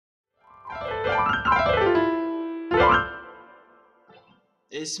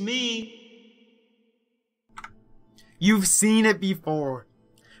It's me. You've seen it before.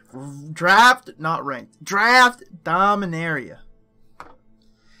 Draft, not ranked. Draft Dominaria.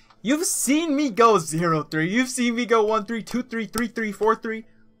 You've seen me go 0-3. You've seen me go 1-3, 2-3, 3-3, 4-3.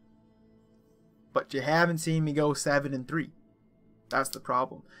 But you haven't seen me go 7-3. That's the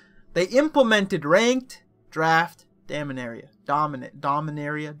problem. They implemented ranked draft Dominaria.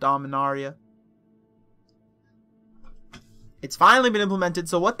 Dominaria. It's finally been implemented,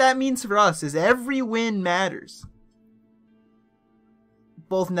 so what that means for us is every win matters.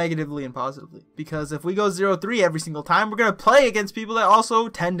 Both negatively and positively. Because if we go 0-3 every single time, we're going to play against people that also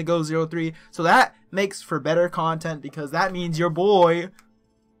tend to go 0-3. So that makes for better content, because that means your boy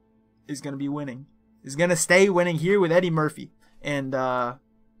is going to be winning. Is going to stay winning here with Eddie Murphy. And, what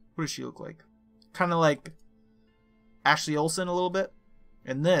does she look like? Kind of like Ashley Olsen a little bit.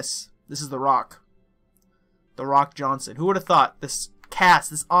 And this is The Rock. The Rock Johnson. Who would have thought this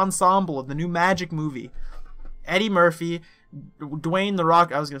cast, this ensemble of the new Magic movie, Eddie Murphy, Dwayne The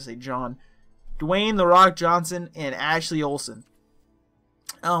Rock, I was going to say John, Dwayne The Rock Johnson, and Ashley Olsen.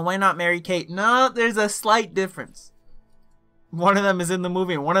 Oh, why not Mary Kate? No, there's a slight difference. One of them is in the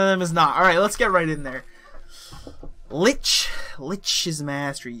movie and one of them is not. Alright, let's get right in there. Lich's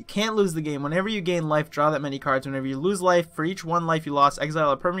Mastery. You can't lose the game. Whenever you gain life, draw that many cards. Whenever you lose life, for each one life you lost,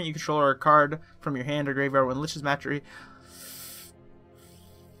 exile a permanent you control or a card from your hand or graveyard. When Lich's Mastery...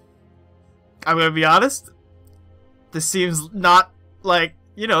 I'm going to be honest. This seems not like,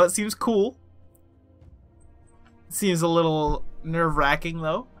 you know, it seems cool. It seems a little nerve-wracking,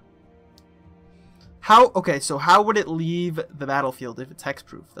 though. Okay, so how would it leave the battlefield if it's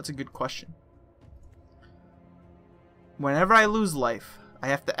hexproof? That's a good question. Whenever I lose life, I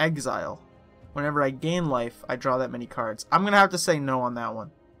have to exile. Whenever I gain life, I draw that many cards. I'm going to have to say no on that one.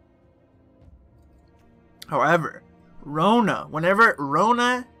 However, Rona. Whenever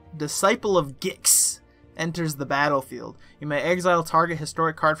Rona, Disciple of Gix, enters the battlefield, you may exile target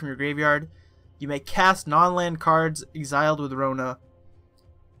historic card from your graveyard. You may cast non-land cards exiled with Rona.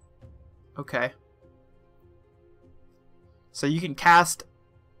 Okay. So you can cast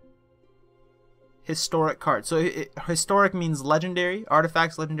historic cards. So historic means legendary,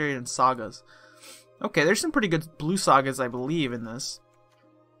 artifacts, legendary, and sagas. Okay, there's some pretty good blue sagas, I believe, in this.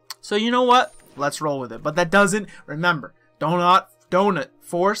 So you know what? Let's roll with it. But that doesn't, remember, don't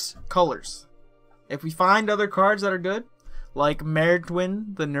force colors. If we find other cards that are good, like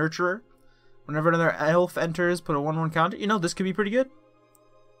Merdwin the Nurturer, whenever another elf enters, put a 1/1 counter. You know, this could be pretty good.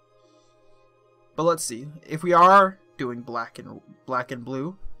 But let's see. If we are doing black and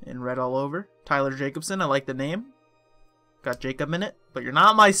blue and red all over, Tyler Jacobson, I like the name. Got Jacob in it, but you're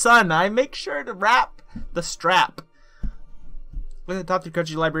not my son. I make sure to wrap the strap. With the top 3 cards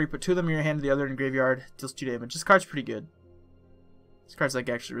of your library, put 2 of them in your hand, the other in graveyard. Deals 2 damage. This card's pretty good. This card's like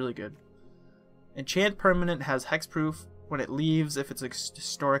actually really good. Enchant permanent has hexproof. When it leaves, if it's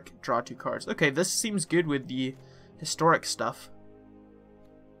historic, draw 2 cards. Okay, this seems good with the historic stuff.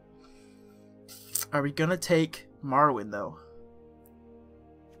 Are we gonna take Marwyn though?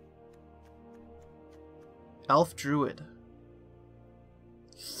 Elf Druid.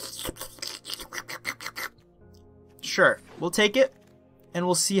 Sure, we'll take it, and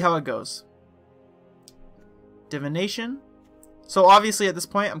we'll see how it goes. Divination. So obviously at this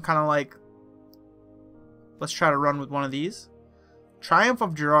point, I'm kind of like, let's try to run with one of these. Triumph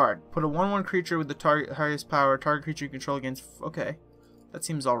of Gerard. Put a 1/1 creature with the highest power. Target creature you control against. Okay, that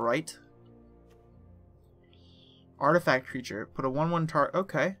seems alright. Artifact creature. Put a 1/1 target.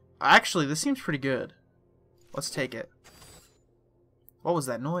 Okay. Actually, this seems pretty good. Let's take it. What was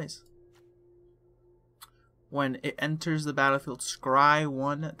that noise? When it enters the battlefield, scry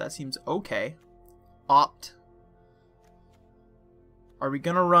 1. That seems okay. Opt. Are we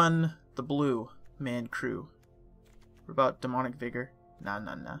gonna run the blue man crew? What about Demonic Vigor? Nah.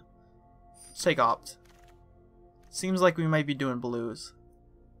 Let's take Opt. Seems like we might be doing blues.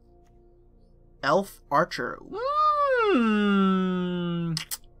 Elf Archer.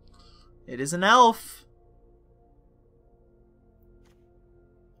 It is an elf.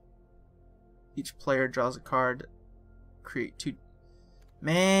 Each player draws a card. Create 2.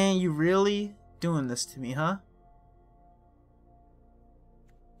 Man, you really doing this to me, huh?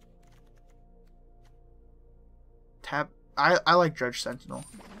 Tab. I like Dredge Sentinel.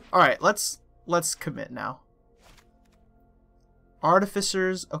 Alright, let's commit now.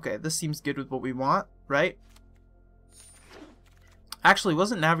 Artificers. Okay, this seems good with what we want, right? Actually,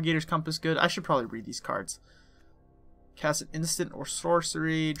 wasn't Navigator's Compass good? I should probably read these cards. Cast an instant or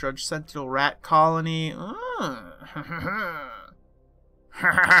sorcery. Dredge Sentinel, Rat Colony.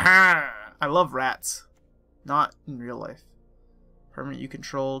 I love rats. Not in real life. Permanent you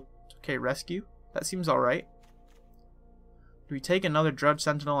control. Okay, rescue. That seems alright. Do we take another Drudge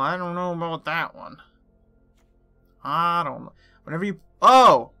Sentinel? I don't know about that one. I don't know. Whenever you...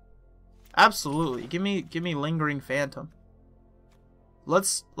 Oh! Absolutely. Give me Lingering Phantom.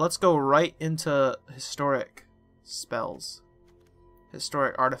 Let's go right into historic spells.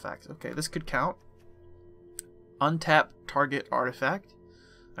 Historic artifacts. Okay, this could count. Untap target artifact.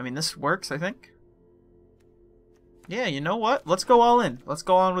 I mean, this works, I think. Yeah, you know what? Let's go all in. Let's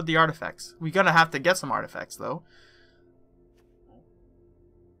go on with the artifacts. We're gonna have to get some artifacts, though.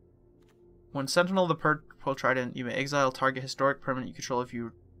 When Sentinel the Purple Trident, you may exile target historic permanent you control if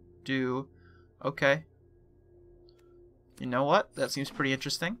you do. Okay. You know what? That seems pretty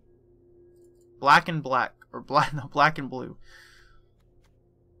interesting. Black and black. Or black, no, black and blue.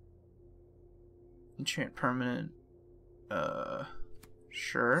 Enchant permanent.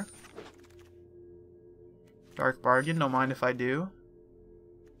 Sure. Dark Bargain, don't mind if I do.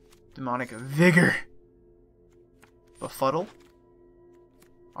 Demonic Vigor. Befuddle.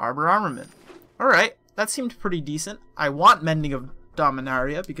 Arbor Armament. Alright, that seemed pretty decent. I want Mending of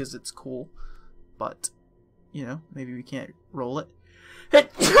Dominaria because it's cool. But, you know, maybe we can't roll it. Okay.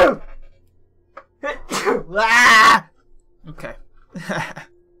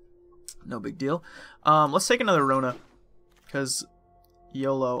 No big deal. Let's take another Rona. Because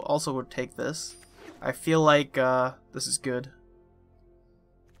YOLO also would take this. I feel like this is good.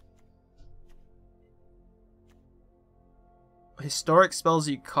 Historic spells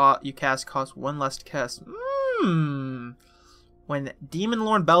you cast cost 1 less to cast. When Demon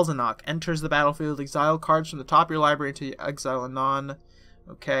Lord Belzenok enters the battlefield, exile cards from the top of your library until you exile a non.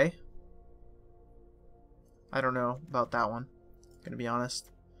 Okay. I don't know about that one. Gonna be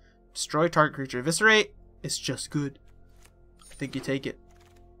honest. Destroy target creature. Eviscerate. It's just good. I think you take it.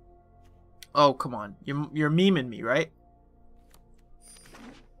 Oh, come on. You're memeing me, right?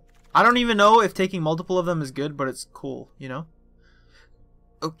 I don't even know if taking multiple of them is good, but it's cool, you know?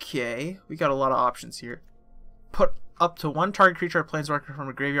 Okay. We got a lot of options here. Put up to 1 target creature or planeswalker from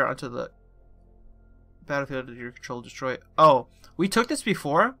a graveyard onto the battlefield under your control. Destroy it. Oh, we took this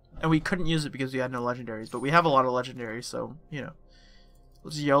before, and we couldn't use it because we had no legendaries. But we have a lot of legendaries, so, you know.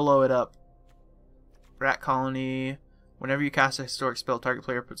 Let's YOLO it up. Rat Colony. Whenever you cast a historic spell, target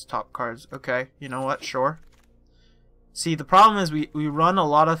player puts top cards. Okay, you know what? Sure. See, the problem is we run a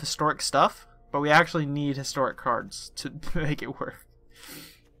lot of historic stuff, but we actually need historic cards to make it work.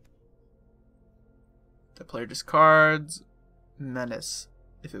 The player discards. Menace.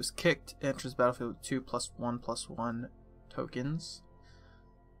 If it was kicked, it enters the battlefield with 2+1/+1 tokens.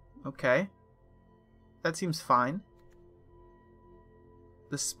 Okay. That seems fine.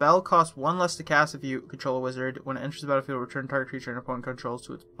 The spell costs 1 less to cast if you control a wizard. When it enters the battlefield, return target creature an opponent controls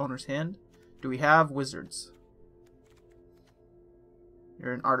to its owner's hand. Do we have wizards?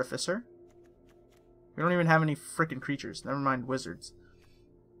 You're an artificer. We don't even have any freaking creatures. Never mind wizards.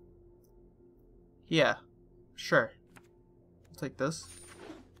 Yeah. Sure. I'll take this.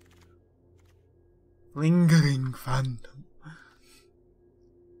 Lingering Phantom.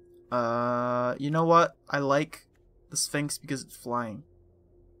 You know what? I like the Sphinx because it's flying.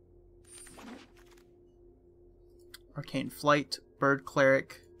 Arcane Flight, Bird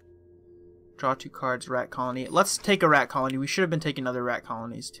Cleric, draw 2 cards, Rat Colony. Let's take a Rat Colony. We should have been taking other Rat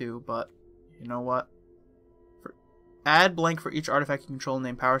Colonies too, but you know what? Add blank for each artifact you control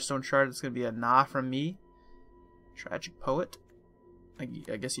named Power Stone Shard. It's going to be a nah from me. Tragic Poet. I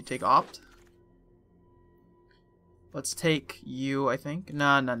guess you take Opt. Let's take you, I think.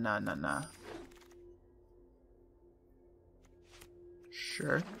 Nah.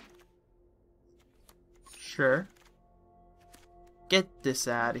 Sure. Sure. Get this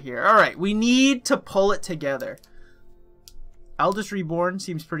out of here. Alright, we need to pull it together. Eldest Reborn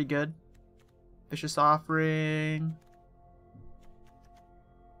seems pretty good. Vicious Offering.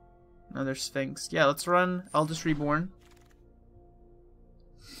 Another Sphinx. Yeah, let's run Eldest Reborn.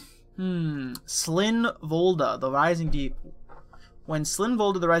 Slyn Volda, the Rising Deep. When Slyn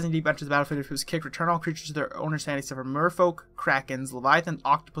Volda, the Rising Deep, enters the battlefield, if it was kicked, return all creatures to their owner's hand except for merfolk, krakens, leviathans,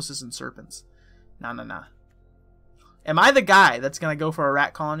 octopuses, and serpents. Nah. Am I the guy that's gonna go for a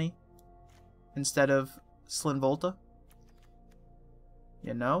Rat Colony instead of Slyn Volta?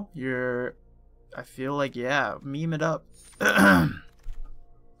 You know, I feel like, yeah, meme it up.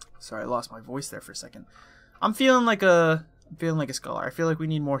 Sorry, I lost my voice there for a second. I'm feeling like a scholar. I feel like we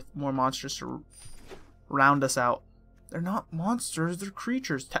need more monsters to round us out. They're not monsters, they're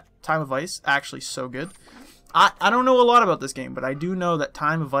creatures. Time of Ice, actually so good. I don't know a lot about this game, but I do know that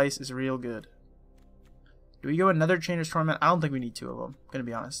Time of Ice is real good. Do we go another Chainer's Torment? I don't think we need 2 of them, gonna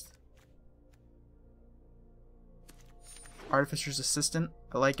be honest. Artificer's Assistant.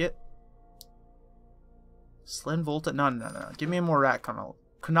 I like it. Slim Volta. No, no, no. Give me more rat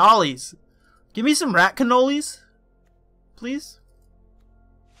cannolis. Give me some rat cannolis, please.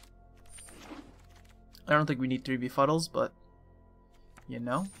 I don't think we need 3 befuddles, but you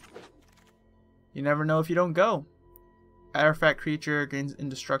know. You never know if you don't go. Artifact creature gains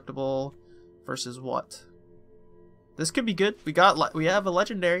indestructible versus what? This could be good. We have a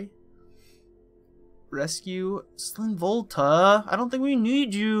legendary. Rescue Slim Volta. I don't think we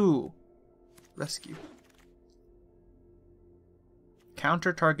need you. Rescue.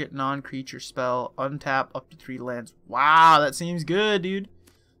 Counter target non-creature spell. Untap up to 3 lands. Wow, that seems good, dude.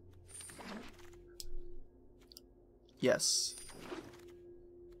 Yes.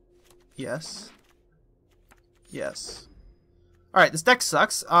 Yes. Yes. Alright, this deck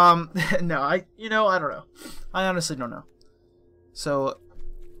sucks. No, I don't know. I honestly don't know. So,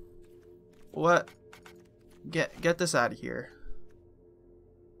 what? Get this out of here.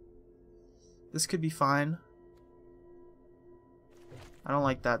 This could be fine. I don't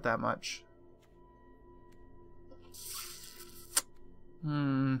like that much.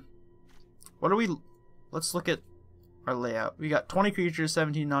 What are we... Let's look at our layout. We got 20 creatures,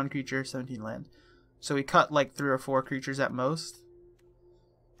 17 non-creature, 17 land. So we cut like 3 or 4 creatures at most.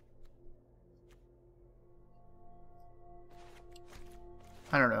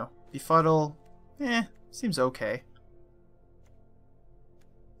 I don't know. Befuddle, seems okay.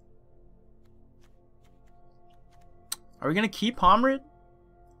 Are we gonna keep Homrid?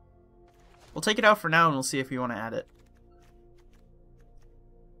 We'll take it out for now and we'll see if we want to add it.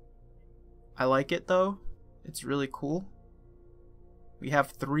 I like it though. It's really cool. We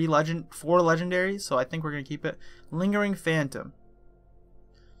have 4 legendaries, so I think we're gonna keep it. Lingering Phantom.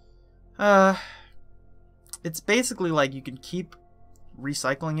 It's basically like you can keep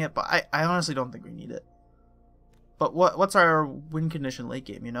recycling it, but I honestly don't think we need it. But what's our win condition late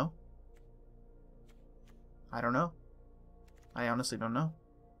game, you know? I don't know. I honestly don't know.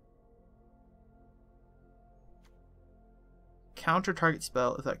 Counter target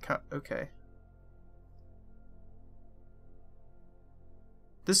spell, is that okay.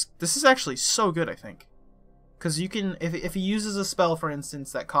 This is actually so good, I think. Because you can, if he uses a spell, for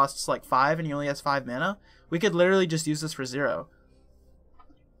instance, that costs like 5 and he only has 5 mana, we could literally just use this for 0.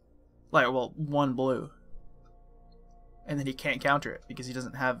 Like, well, 1 blue. And then he can't counter it because he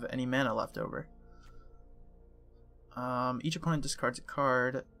doesn't have any mana left over. Each opponent discards a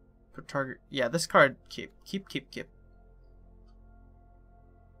card. Per target. Yeah, this card, keep.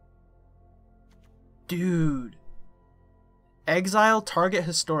 Dude. Exile target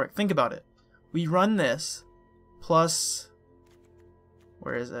historic. Think about it. We run this plus...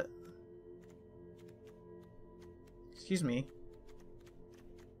 Where is it? Excuse me.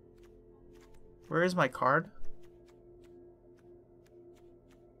 Where is my card?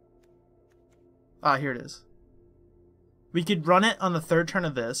 Ah, here it is. We could run it on the 3rd turn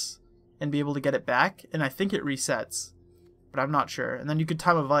of this and be able to get it back, and I think it resets. But I'm not sure. And then you could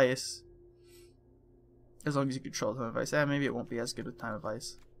Time of Ice. As long as you control Time of Ice. Maybe it won't be as good with Time of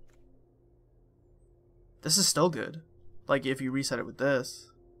Ice. This is still good. Like, if you reset it with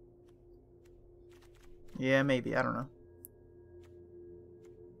this. Yeah, maybe. I don't know.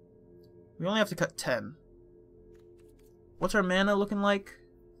 We only have to cut 10. What's our mana looking like?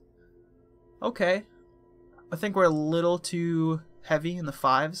 Okay. I think we're a little too heavy in the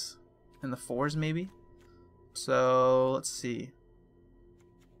 5s. In the 4s, maybe. So, let's see.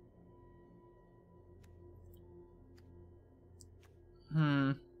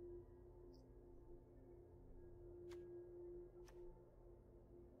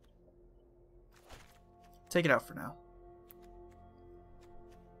 Take it out for now.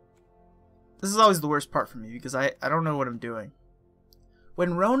 This is always the worst part for me because I don't know what I'm doing.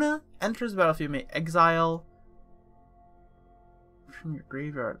 When Rona enters the battlefield, you may exile from your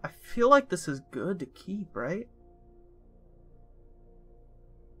graveyard. I feel like this is good to keep, right?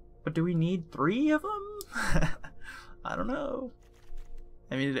 But do we need 3 of them? I don't know.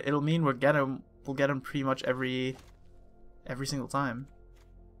 I mean, it'll mean we'll get them pretty much every single time,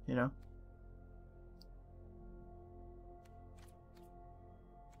 you know.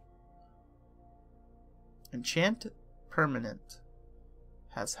 Enchant permanent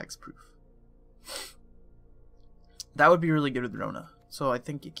has hexproof. That would be really good with Rona, so I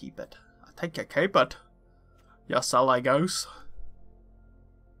think you keep it. I think you keep it. Yes, I goes.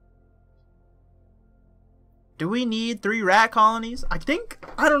 Do we need 3 rat colonies? I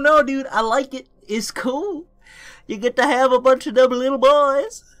don't know, dude. I like it. It's cool. You get to have a bunch of double little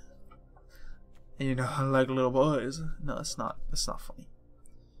boys. And you know, I like little boys. No, it's not funny.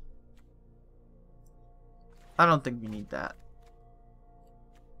 I don't think we need that.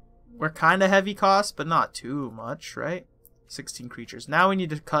 We're kind of heavy cost, but not too much, right? 16 creatures. Now we need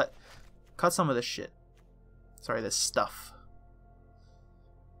to cut some of this shit. Sorry, this stuff.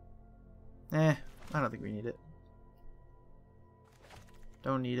 I don't think we need it.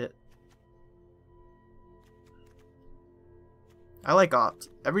 Don't need it. I like Opt.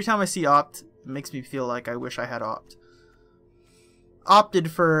 Every time I see Opt, it makes me feel like I wish I had Opt. Opted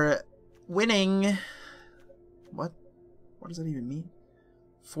for winning. What? What does that even mean?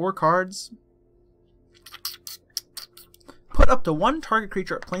 4 cards. Put up to 1 target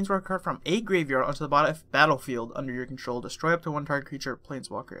creature or planeswalker card from a graveyard onto the battlefield under your control. Destroy up to 1 target creature or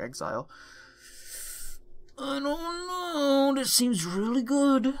planeswalker. Exile. I don't know. This seems really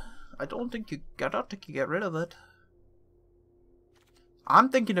good. I don't think you get rid of it. I'm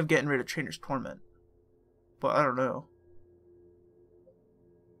thinking of getting rid of Trainer's Torment, but I don't know.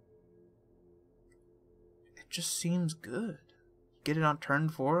 It just seems good. Get it on turn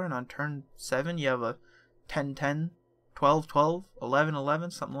 4, and on turn 7 you have a 10-10, 12-12,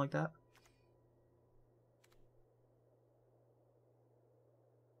 11-11, something like that.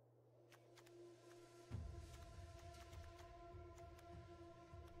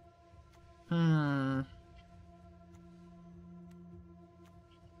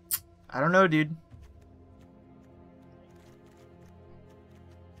 I don't know, dude.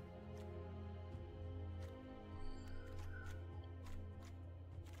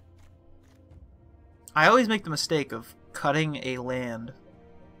 I always make the mistake of cutting a land.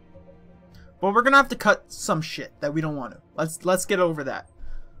 But we're gonna have to cut some shit that we don't want to. Let's get over that.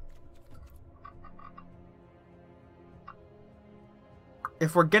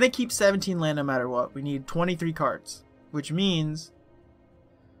 If we're gonna keep 17 land no matter what, we need 23 cards, which means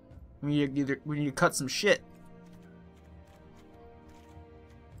we need to cut some shit.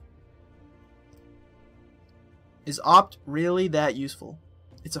 Is Opt really that useful?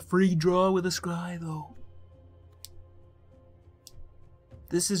 It's a free draw with a scry, though.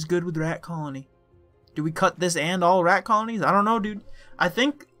 This is good with Rat Colony. Do we cut this and all Rat Colonies? I don't know, dude. I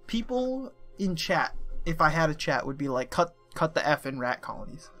think people in chat, if I had a chat, would be like, cut the F in Rat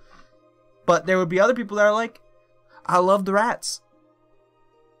Colonies. But there would be other people that are like, I love the rats.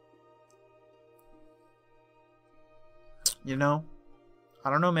 You know? I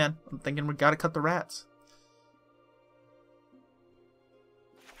don't know, man. I'm thinking we gotta cut the rats.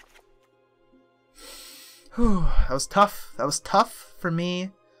 Whew, that was tough. That was tough for me.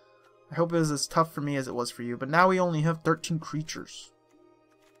 I hope it was as tough for me as it was for you. But now we only have 13 creatures.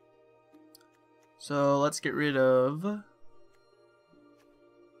 So let's get rid of...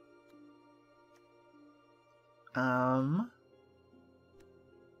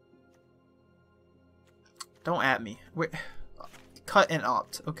 Don't at me. Wait. Cut and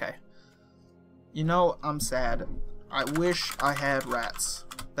Opt. Okay. You know, I'm sad. I wish I had rats.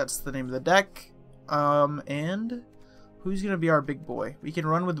 That's the name of the deck. And who's gonna be our big boy? We can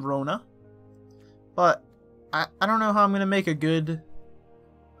run with Rona. But I don't know how I'm gonna make a good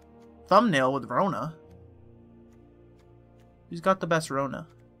thumbnail with Rona. Who's got the best Rona?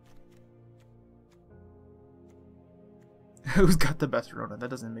 Who's got the best Rona? That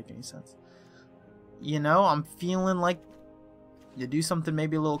doesn't make any sense. You know, I'm feeling like you do something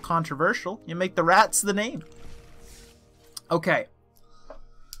maybe a little controversial. You make the rats the name. Okay.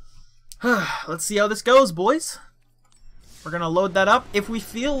 Let's see how this goes, boys. We're gonna load that up. If we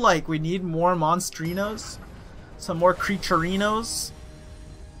feel like we need more Monstrinos, some more Creaturinos,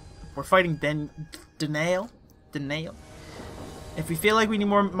 we're fighting Denial. If we feel like we need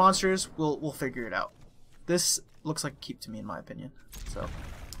more monsters, we'll figure it out. This looks like a keep to me, in my opinion. So.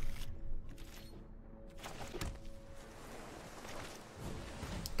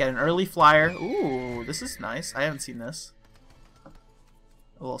 Get an early flyer. Ooh, this is nice. I haven't seen this.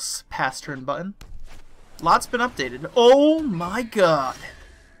 A little pass turn button. Lot's been updated. Oh my god.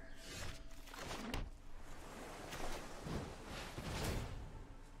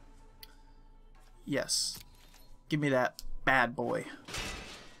 Yes. Give me that bad boy.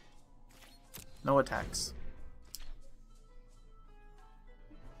 No attacks.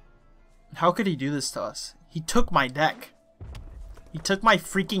 How could he do this to us? He took my deck. He took my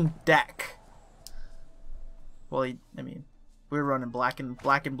freaking deck. Well, I mean, we're running black and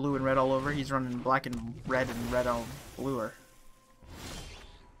blue and red all over. He's running black and red on bluer.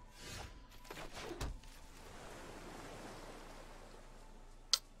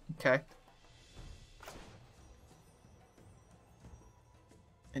 Okay.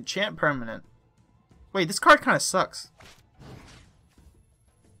 Enchant permanent. Wait, this card kind of sucks.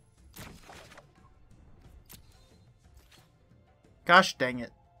 Gosh dang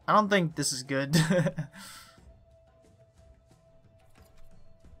it. I don't think this is good.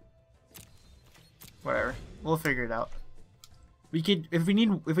 Whatever. We'll figure it out. We could, if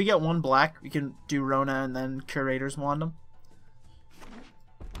we get one black, we can do Rona and then Curator's Wand him.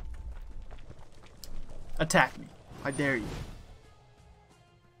 Attack me. I dare you.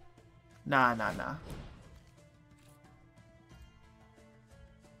 Nah.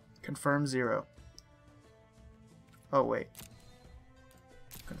 Confirm 0. Oh, wait.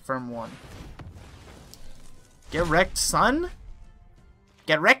 Confirm 1. Get wrecked, son?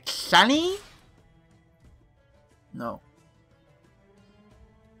 Get wrecked, sonny? No.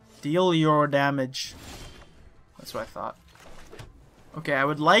 Deal your damage. That's what I thought. Okay, I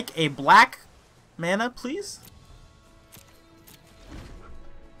would like a black mana, please.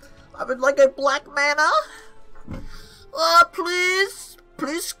 I would like a black mana. Oh, please.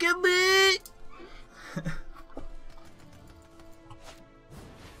 Please give me.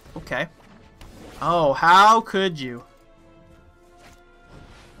 Okay. Oh, how could you?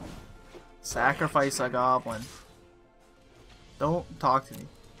 Sacrifice a goblin. Don't talk to me.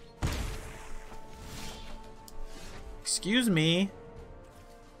 Excuse me.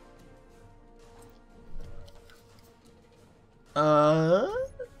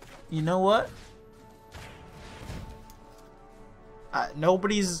 You know what?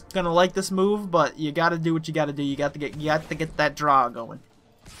 Nobody's gonna like this move, but you gotta do what you gotta do. You got to get that draw going.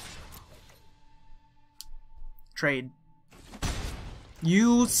 Trade.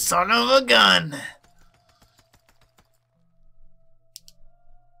 You son of a gun!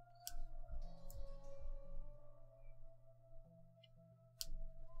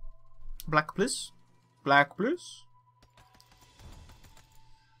 Black please. Black please.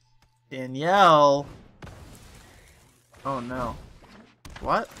 Danielle. Oh no.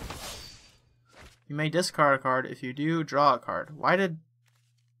 What? You may discard a card. If you do, draw a card. Why did...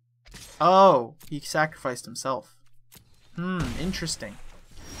 Oh, he sacrificed himself. Interesting.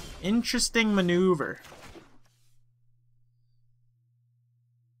 Interesting maneuver.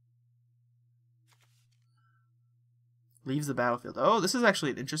 Leaves the battlefield. Oh, this is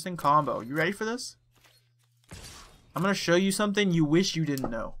actually an interesting combo. You ready for this? I'm gonna show you something you wish you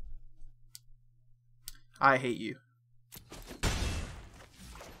didn't know. I hate you.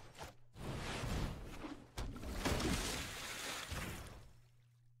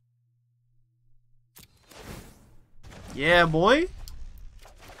 Yeah, boy.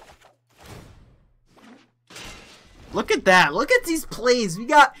 Look at that. Look at these plays. We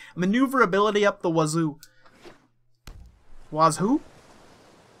got maneuverability up the wazoo. Wazoo?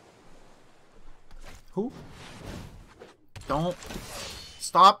 Who? Don't.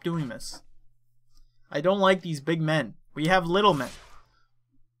 Stop doing this. I don't like these big men. We have little men.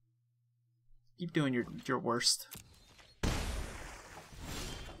 Keep doing your worst.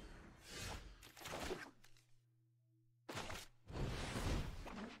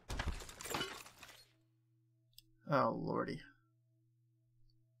 Oh, lordy.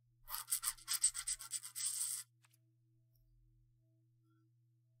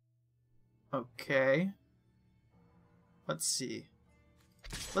 Okay. Let's see.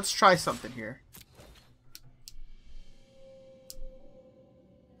 Let's try something here.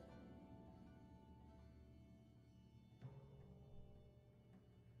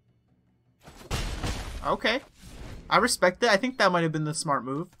 Okay. I respect it. I think that might have been the smart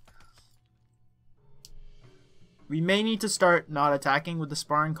move. We may need to start not attacking with the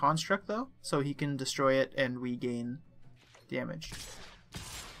Sparring Construct, though, so he can destroy it and we gain damage.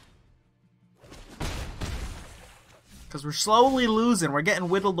 Because we're slowly losing. We're getting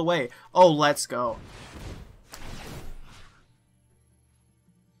whittled away. Oh, let's go.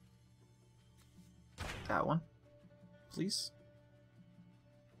 That one. Please.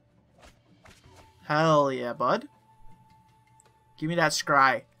 Hell yeah, bud. Give me that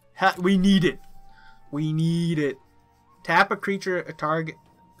scry. We need it. We need it. Tap a creature a target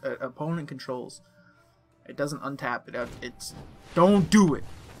opponent controls. It doesn't untap it. It's don't do it.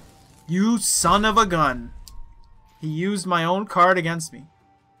 You son of a gun. He used my own card against me.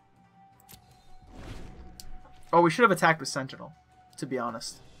 Oh, we should have attacked with Sentinel, to be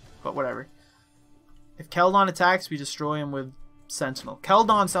honest. But whatever. If Keldon attacks, we destroy him with Sentinel.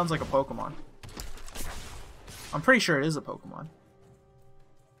 Keldon sounds like a Pokemon. I'm pretty sure it is a Pokemon.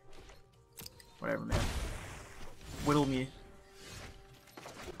 Whatever, man. Whittle me.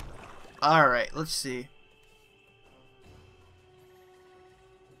 Alright, let's see.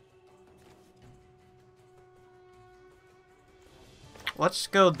 Let's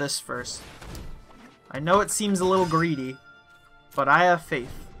go this first. I know it seems a little greedy, but I have faith.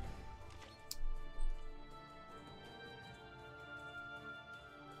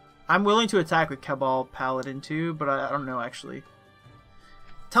 I'm willing to attack with Cabal Paladin too, but I don't know actually.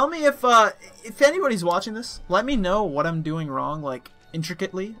 Tell me if anybody's watching this, let me know what I'm doing wrong, like,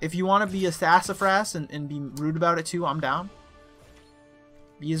 intricately. If you want to be a sassafras and be rude about it too, I'm down.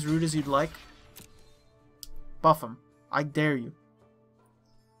 Be as rude as you'd like. Buff him. I dare you.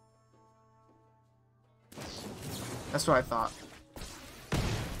 That's what I thought.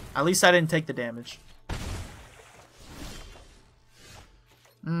 At least I didn't take the damage.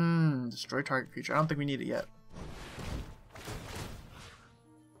 Destroy target creature. I don't think we need it yet.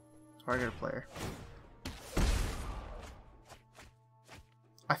 Target player.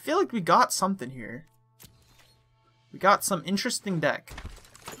 I feel like we got something here. We got some interesting deck.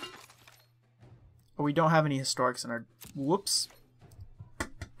 But we don't have any historics in our... Whoops.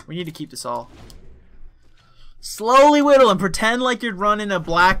 We need to keep this all. Slowly whittle and pretend like you're running a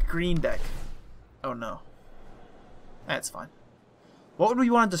black-green deck. Oh no. That's fine. What would we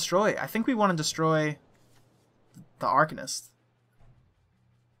want to destroy? I think we want to destroy the Arcanist.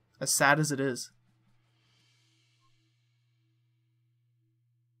 As sad as it is.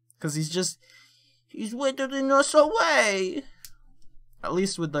 Because he's whittling us away. At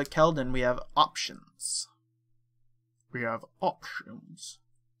least with the Keldon, we have options. We have options.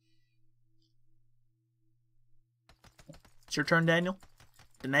 It's your turn, Daniel.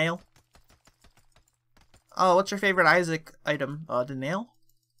 Denial. Oh, what's your favorite Isaac item? Denial?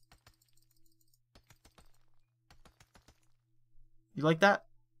 You like that?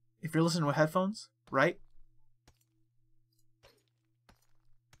 If you're listening with headphones, right?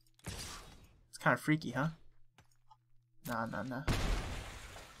 It's kind of freaky, huh? Nah.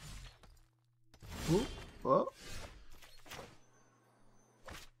 Ooh, whoa.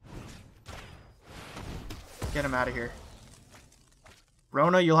 Get him out of here.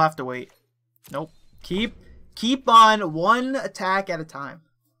 Rona, you'll have to wait. Nope. Keep on one attack at a time.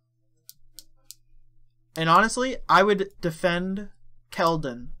 And honestly, I would defend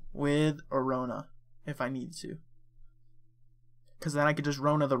Keldon with a Rona if I needed to. Because then I could just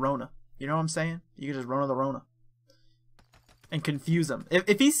Rona the Rona. You know what I'm saying? You could just Rona the Rona. And confuse him.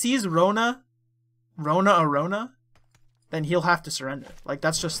 If he sees Rona a Rona, then he'll have to surrender. Like,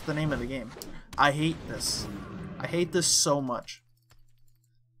 that's just the name of the game. I hate this. I hate this so much.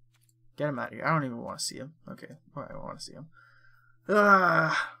 Get him out of here. I don't even want to see him. Okay. I don't want to see him.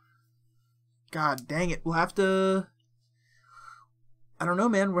 God dang it. We'll have to... I don't know,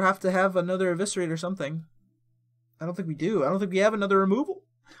 man. We'll have to have another Eviscerate or something. I don't think we do. I don't think we have another removal.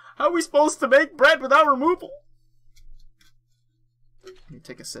 How are we supposed to make bread without removal? Let me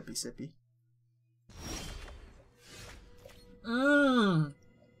take a sippy.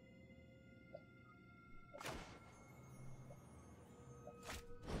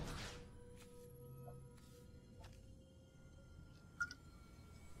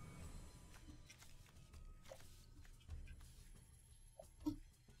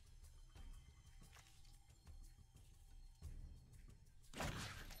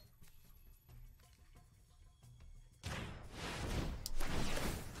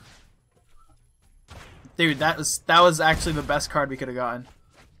 Dude, that was actually the best card we could have gotten.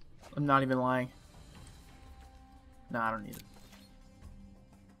 I'm not even lying. Nah, I don't need it.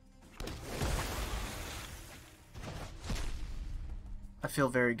 I feel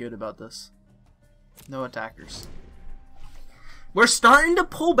very good about this. No attackers. We're starting to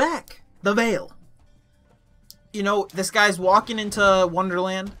pull back the veil. You know, this guy's walking into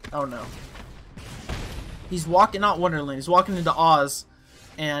Wonderland. Oh no. He's walking, not Wonderland, he's walking into Oz.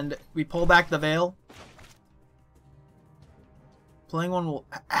 And we pull back the veil. Playing one will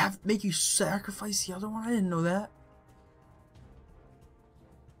make you sacrifice the other one? I didn't know that.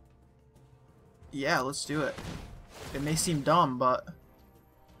 Yeah, let's do it. It may seem dumb, but...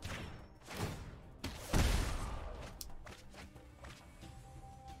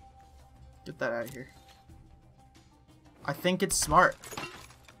 Get that out of here. I think it's smart.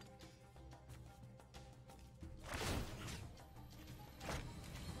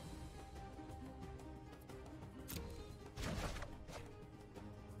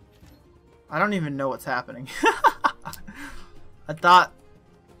 I don't even know what's happening. I thought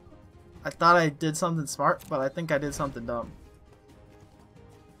I did something smart, but I think I did something dumb.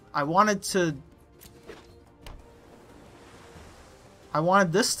 I wanted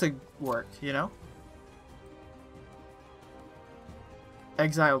this to work, you know?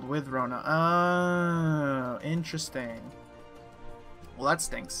 Exiled with Rona. Oh, interesting. Well, that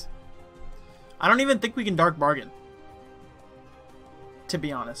stinks. I don't even think we can Dark Bargain. To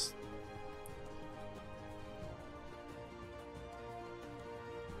be honest.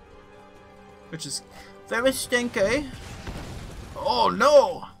 Which is very stinky. Oh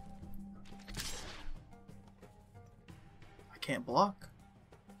no! I can't block.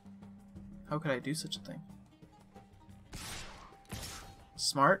 How could I do such a thing?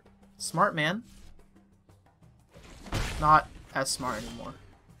 Smart. Smart man. Not as smart anymore.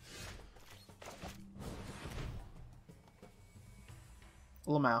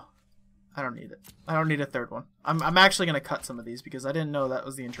 Lamau. I don't need it. I don't need a third one. I'm actually gonna cut some of these because I didn't know that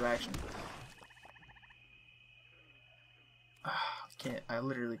was the interaction. I can't. I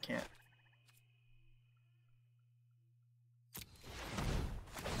literally can't.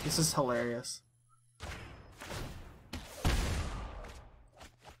 This is hilarious.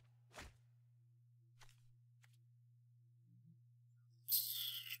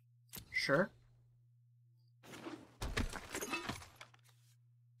 Sure.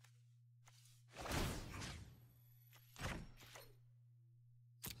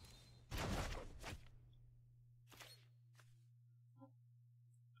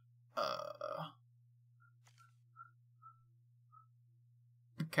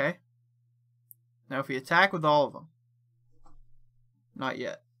 Okay. Now if we attack with all of them. Not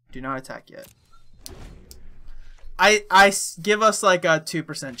yet. Do not attack yet. I give us like a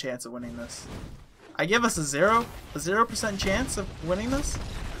 2% chance of winning this. I give us a 0% chance of winning this.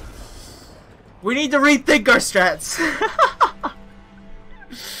 We need to rethink our strats.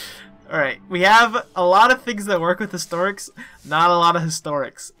 Alright, we have a lot of things that work with historics, not a lot of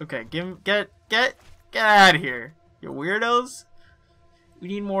historics. Okay, get out of here, you weirdos. We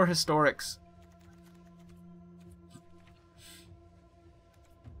need more historics.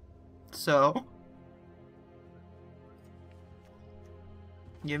 So,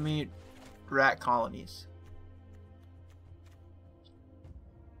 give me rat colonies.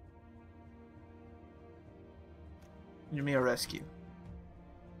 Give me a rescue.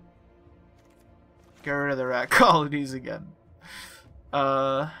 Get rid of the rat colonies again.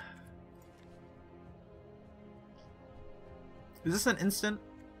 Is this an instant?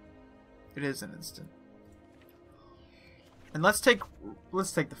 It is an instant. And let's take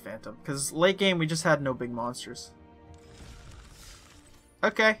the Phantom, because late game we just had no big monsters.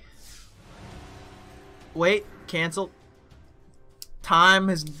 Okay. Wait, cancel. Time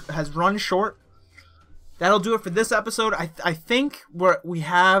has run short. That'll do it for this episode. I think we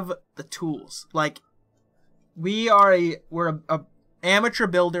have the tools. Like, we're a amateur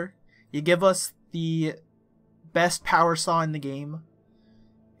builder. You give us the best power saw in the game,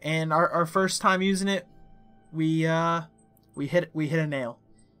 and our first time using it, we hit a nail,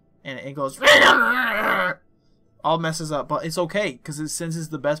 and it goes all messes up, but it's okay because since it's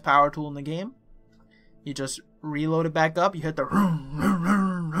the best power tool in the game, you just reload it back up. You hit the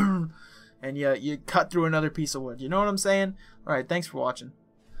and you cut through another piece of wood. You know what I'm saying? All right, thanks for watching.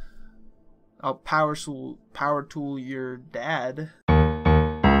 I'll power tool your dad.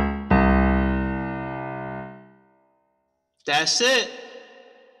 That's it.